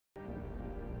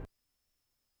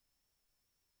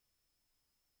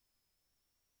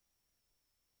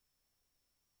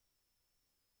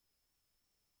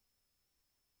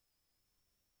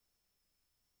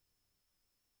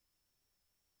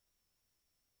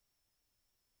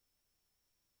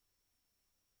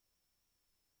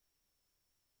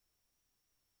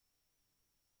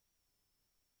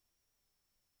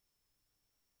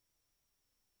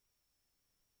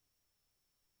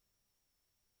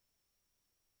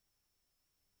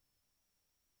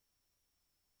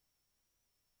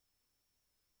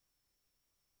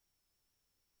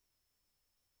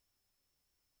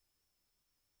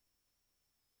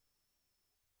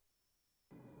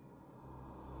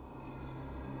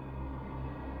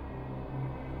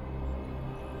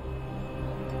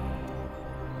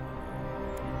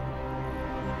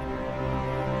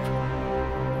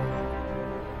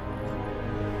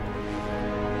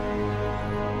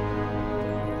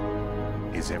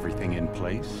everything in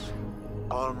place?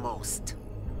 Almost.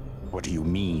 What do you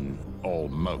mean,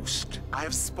 almost? I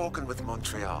have spoken with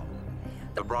Montreal.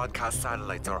 The broadcast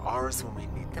satellites are ours when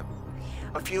we need them.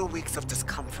 A few weeks of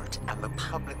discomfort, and the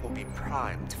public will be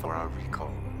primed for our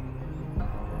recall.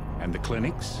 And the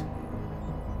clinics?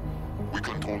 We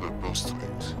control their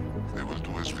postings. They will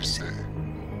do as we say.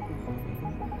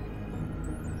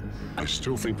 I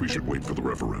still think we should wait for the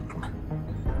referendum.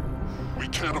 We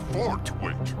can't afford to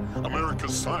wait.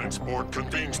 America's Science Board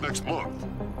convenes next month.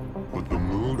 But the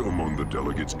mood among the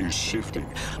delegates is shifting.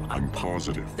 I'm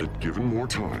positive that given more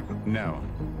time... No.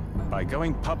 By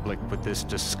going public with this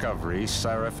discovery,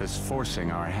 Sarif is forcing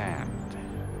our hand.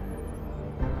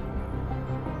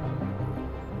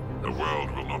 The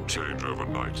world will not change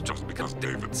overnight just because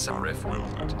David Sarif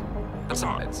wills it.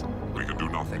 Besides, we can do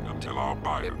nothing until our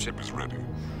biochip is ready.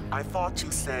 I thought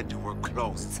you said you were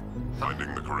close.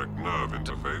 Finding the correct nerve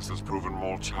interface has proven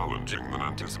more challenging than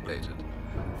anticipated.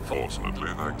 Fortunately,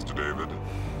 thanks to David,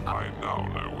 I now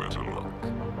know where to look.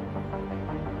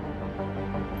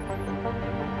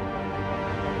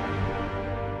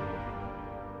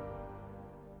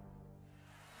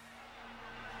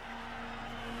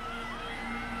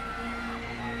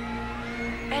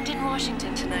 And in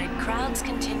Washington tonight, crowds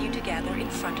continue to gather in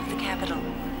front of the Capitol.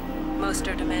 Most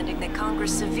are demanding that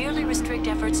Congress severely restrict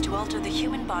efforts to alter the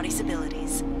human body's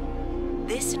abilities.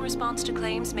 This in response to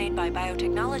claims made by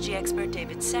biotechnology expert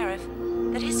David Sarif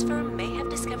that his firm may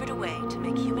have discovered a way to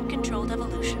make human-controlled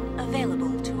evolution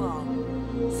available to all.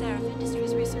 Sarif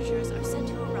Industries researchers are set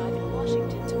to arrive in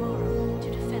Washington tomorrow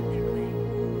to defend their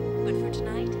claim. But for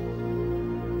tonight,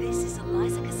 this is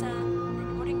Eliza Kassan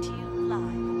reporting to you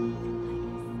live from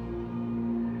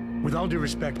Vegas. With all due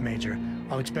respect, Major,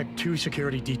 I'll expect 2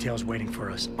 security details waiting for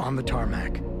us on the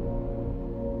tarmac.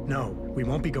 No, we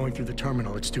won't be going through the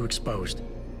terminal. It's too exposed.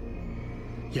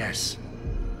 Yes.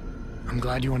 I'm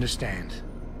glad you understand.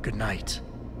 Good night,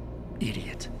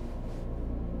 idiot.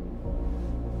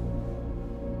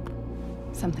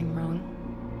 Something wrong?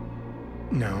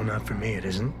 No, not for me, it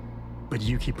isn't. But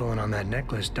you keep pulling on that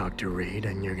necklace, Dr. Reed,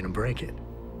 and you're gonna break it.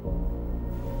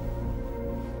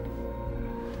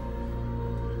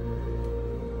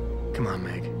 Come on,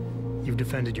 Meg. You've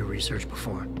defended your research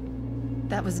before.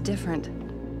 That was different.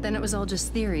 Then it was all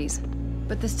just theories.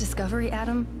 But this discovery,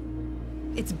 Adam,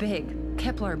 it's big.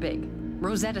 Kepler big.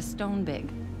 Rosetta Stone big.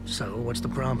 So, what's the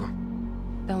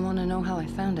problem? They'll want to know how I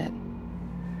found it.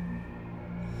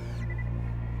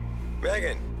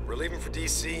 Megan, we're leaving for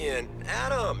DC, and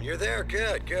Adam, you're there.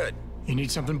 Good, good. You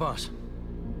need something, boss?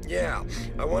 Yeah,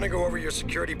 I want to go over your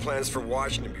security plans for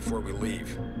Washington before we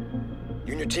leave.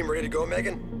 You and your team ready to go,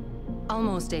 Megan?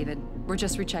 Almost, David. We're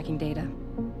just rechecking data.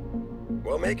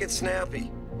 Well, make it snappy.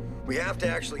 We have to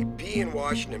actually be in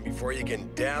Washington before you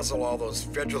can dazzle all those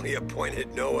federally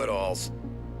appointed know-it-alls.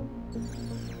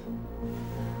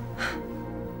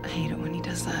 I hate it when he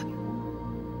does that.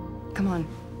 Come on,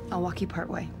 I'll walk you part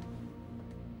way.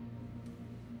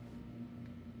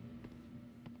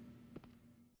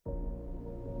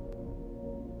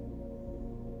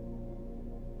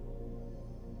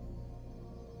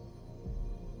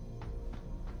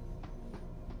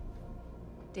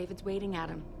 David's waiting,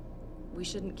 Adam. We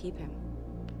shouldn't keep him.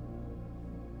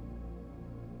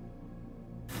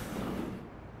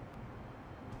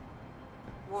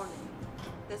 Warning.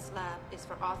 This lab is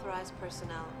for authorized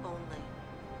personnel only.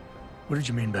 What did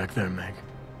you mean back there, Meg?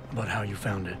 About how you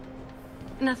found it?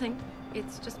 Nothing.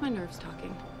 It's just my nerves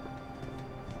talking.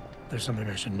 There's something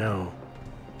I should know.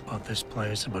 About this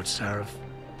place, about Sarif.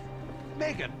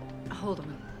 Megan! Hold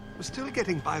on. We're still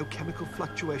getting biochemical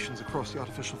fluctuations across the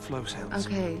artificial flow cells.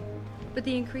 Okay. But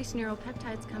the increased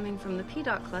neuropeptides coming from the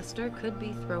PDOT cluster could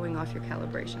be throwing off your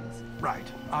calibrations. Right.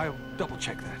 I'll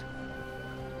double-check that.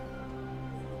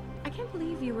 I can't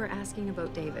believe you were asking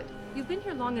about David. You've been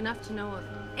here long enough to know of...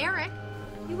 Eric!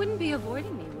 You wouldn't be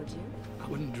avoiding me, would you? I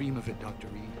wouldn't dream of it, Dr.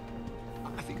 Reed.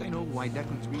 I think I know why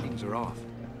Declan's readings are off.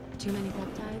 Too many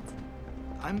peptides?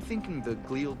 I'm thinking the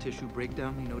glial tissue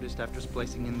breakdown we noticed after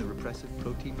splicing in the repressive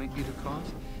protein might be the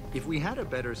cause. If we had a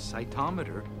better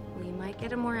cytometer... We might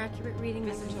get a more accurate reading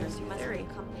than suggests your theory.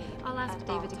 I'll ask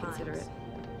David to consider it.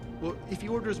 Well, if he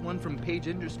orders one from Page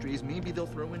Industries, maybe they'll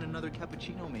throw in another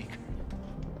cappuccino maker.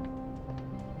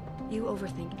 You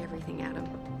overthink everything, Adam.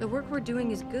 The work we're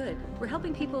doing is good. We're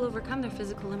helping people overcome their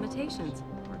physical limitations.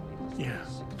 Yeah,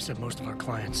 except most of our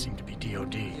clients seem to be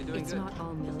DOD. It's not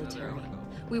all military.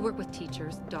 We work with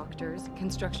teachers, doctors,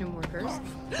 construction workers.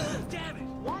 Damn it!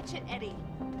 Watch it, Eddie.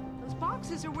 Those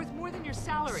boxes are worth more than your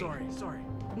salary. Sorry.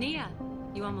 Nia,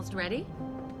 you almost ready?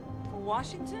 For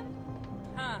Washington?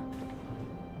 Huh.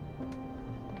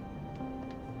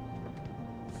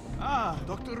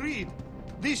 Dr. Reed.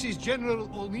 This is General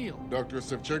O'Neill. Dr.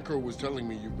 Sevchenko was telling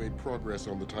me you've made progress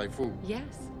on the Typhoon.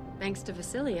 Yes, thanks to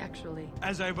Vasily, actually.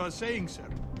 As I was saying, sir,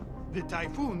 the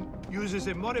Typhoon uses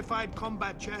a modified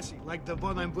combat chassis like the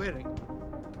one I'm wearing.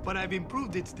 But I've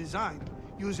improved its design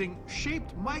using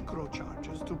shaped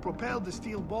microcharges to propel the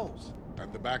steel balls.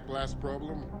 And the backblast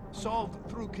problem? Solved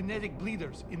through kinetic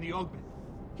bleeders in the augment.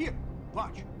 Here,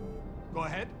 watch. Go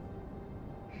ahead.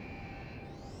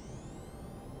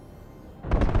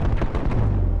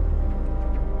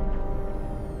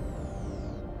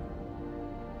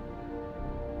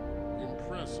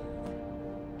 Impressive.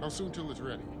 How soon till it's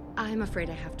ready? I'm afraid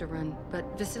I have to run, but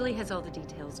Vasily has all the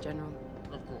details, General.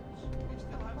 Of course.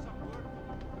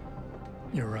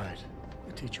 You're right.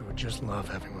 The teacher would just love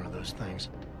having one of those things.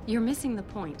 You're missing the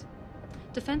point.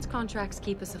 Defense contracts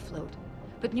keep us afloat,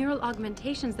 but neural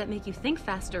augmentations that make you think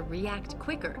faster, react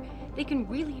quicker, they can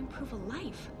really improve a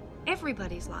life.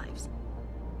 Everybody's lives.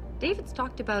 David's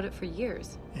talked about it for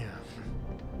years. Yeah,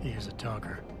 he is a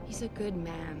talker. He's a good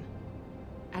man.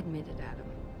 Admit it, Adam.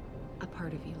 A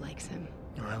part of you likes him.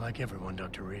 Oh, I like everyone,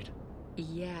 Dr. Reed.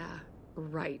 Yeah,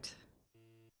 right.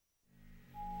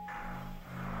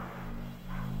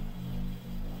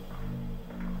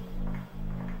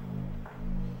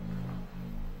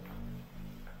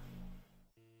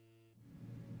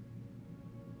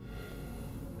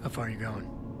 How far are you going?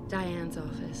 Diane's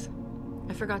office.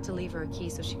 I forgot to leave her a key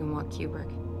so she can walk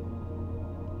Kubrick.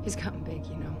 He's gotten big,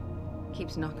 you know.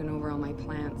 Keeps knocking over all my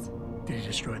plants. Did you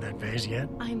destroy that vase yet?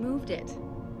 I moved it.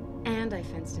 And I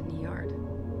fenced in the yard.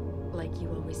 Like you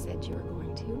always said you were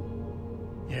going to.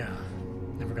 Yeah,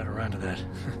 never got around to that.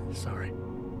 Sorry.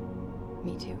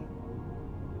 Me too.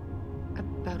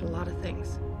 About a lot of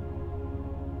things.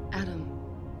 Adam,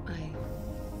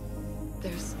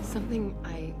 there's something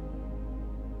I...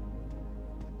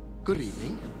 Good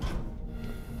evening.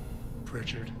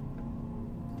 Pritchard.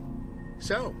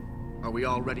 So, are we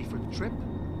all ready for the trip?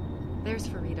 There's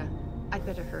Farida. I'd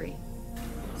better hurry.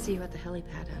 See you at the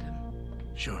helipad, Adam.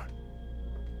 Sure.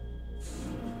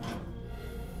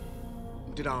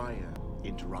 Did I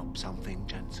interrupt something,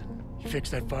 Jensen? You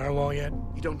fixed that firewall yet?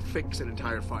 You don't fix an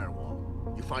entire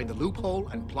firewall. You find the loophole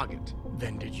and plug it.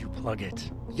 Then did you plug it?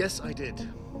 Yes, I did.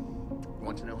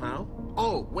 Want to know how?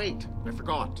 Oh, wait, I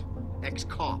forgot.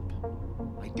 Ex-cop.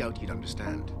 I doubt you'd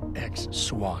understand.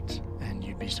 Ex-SWAT, and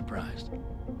you'd be surprised.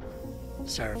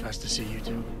 Sarif has to see you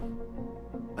too.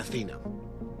 Athena.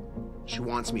 She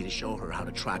wants me to show her how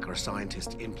to track our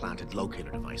scientist-implanted locator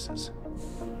devices.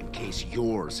 In case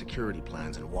your security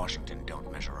plans in Washington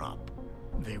don't measure up.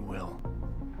 They will.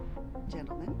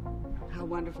 Gentlemen, how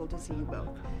wonderful to see you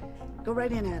both. Go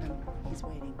right in, Adam. He's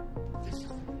waiting.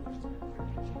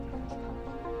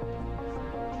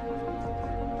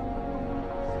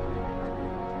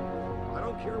 I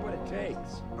don't care what it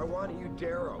takes. I want you,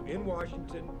 Darrow, in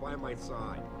Washington by my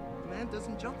side. The man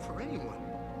doesn't jump for anyone.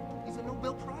 He's a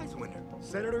Nobel Prize winner.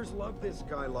 Senators love this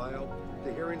guy, Lyle.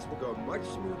 The hearings will go much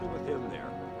smoother with him there.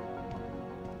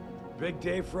 Big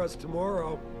day for us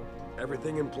tomorrow.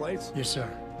 Everything in place? Yes, sir.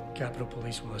 Capitol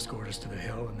Police will escort us to the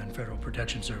Hill, and then Federal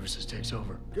Protection Services takes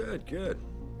over. Good, good.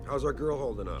 How's our girl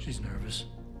holding up? She's nervous.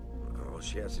 All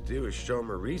she has to do is show him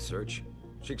her research.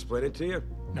 She explain it to you?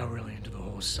 Not really into the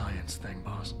whole science thing,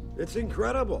 boss. It's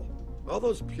incredible. All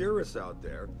those purists out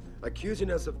there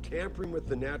accusing us of tampering with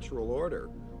the natural order,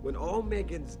 when all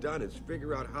Megan's done is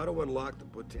figure out how to unlock the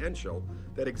potential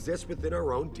that exists within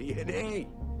our own DNA.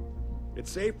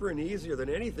 It's safer and easier than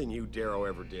anything you, Darrow,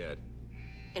 ever did.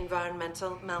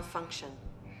 Environmental malfunction.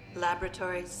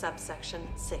 Laboratory subsection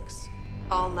 6.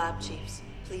 All lab chiefs,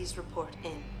 please report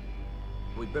in.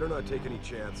 We better not take any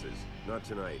chances. Not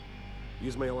tonight.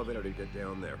 Use my elevator to get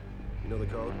down there. You know the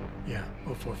code? Yeah,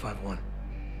 0451.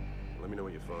 Let me know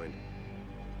what you find.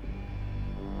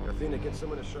 Athena, get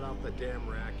someone to shut off the damn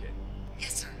racket.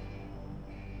 Yes, sir.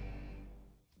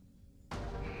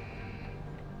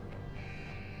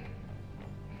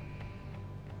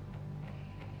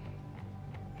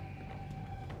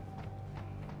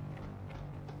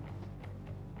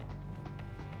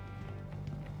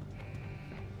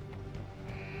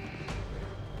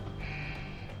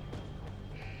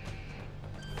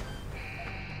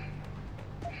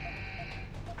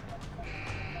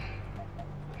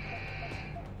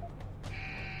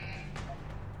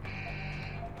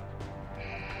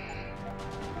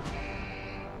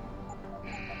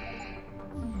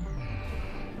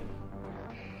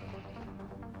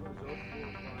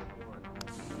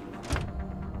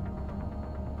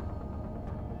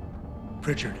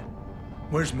 Pritchard,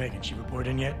 where's Megan? She report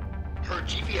in yet? Her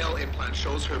GPL implant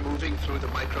shows her moving through the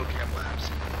microchem labs.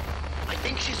 I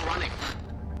think she's running.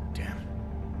 Damn it.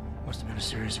 Must have been a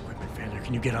serious equipment failure.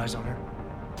 Can you get eyes on her?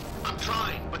 I'm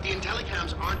trying, but the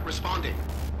intellicams aren't responding.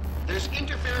 There's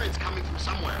interference coming from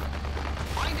somewhere.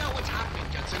 Find out what's happening,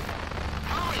 Judson.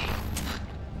 Hurry!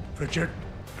 Richard?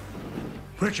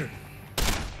 Richard!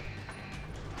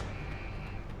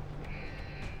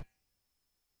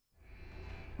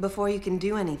 Before you can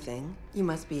do anything, you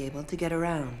must be able to get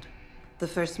around. The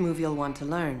first move you'll want to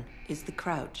learn is the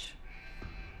crouch.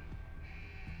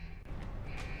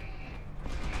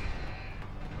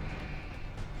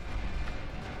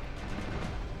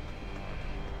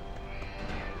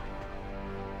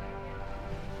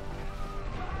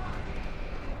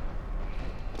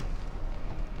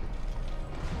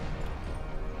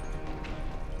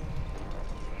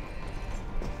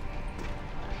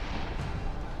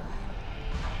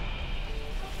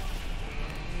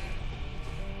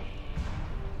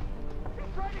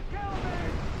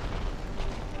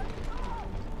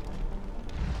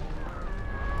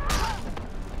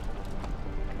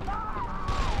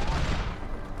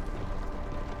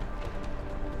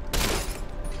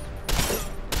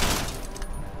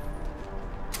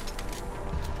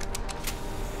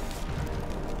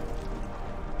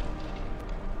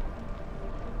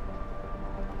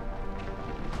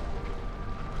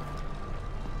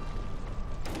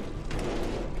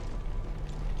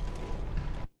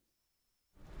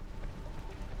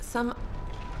 Some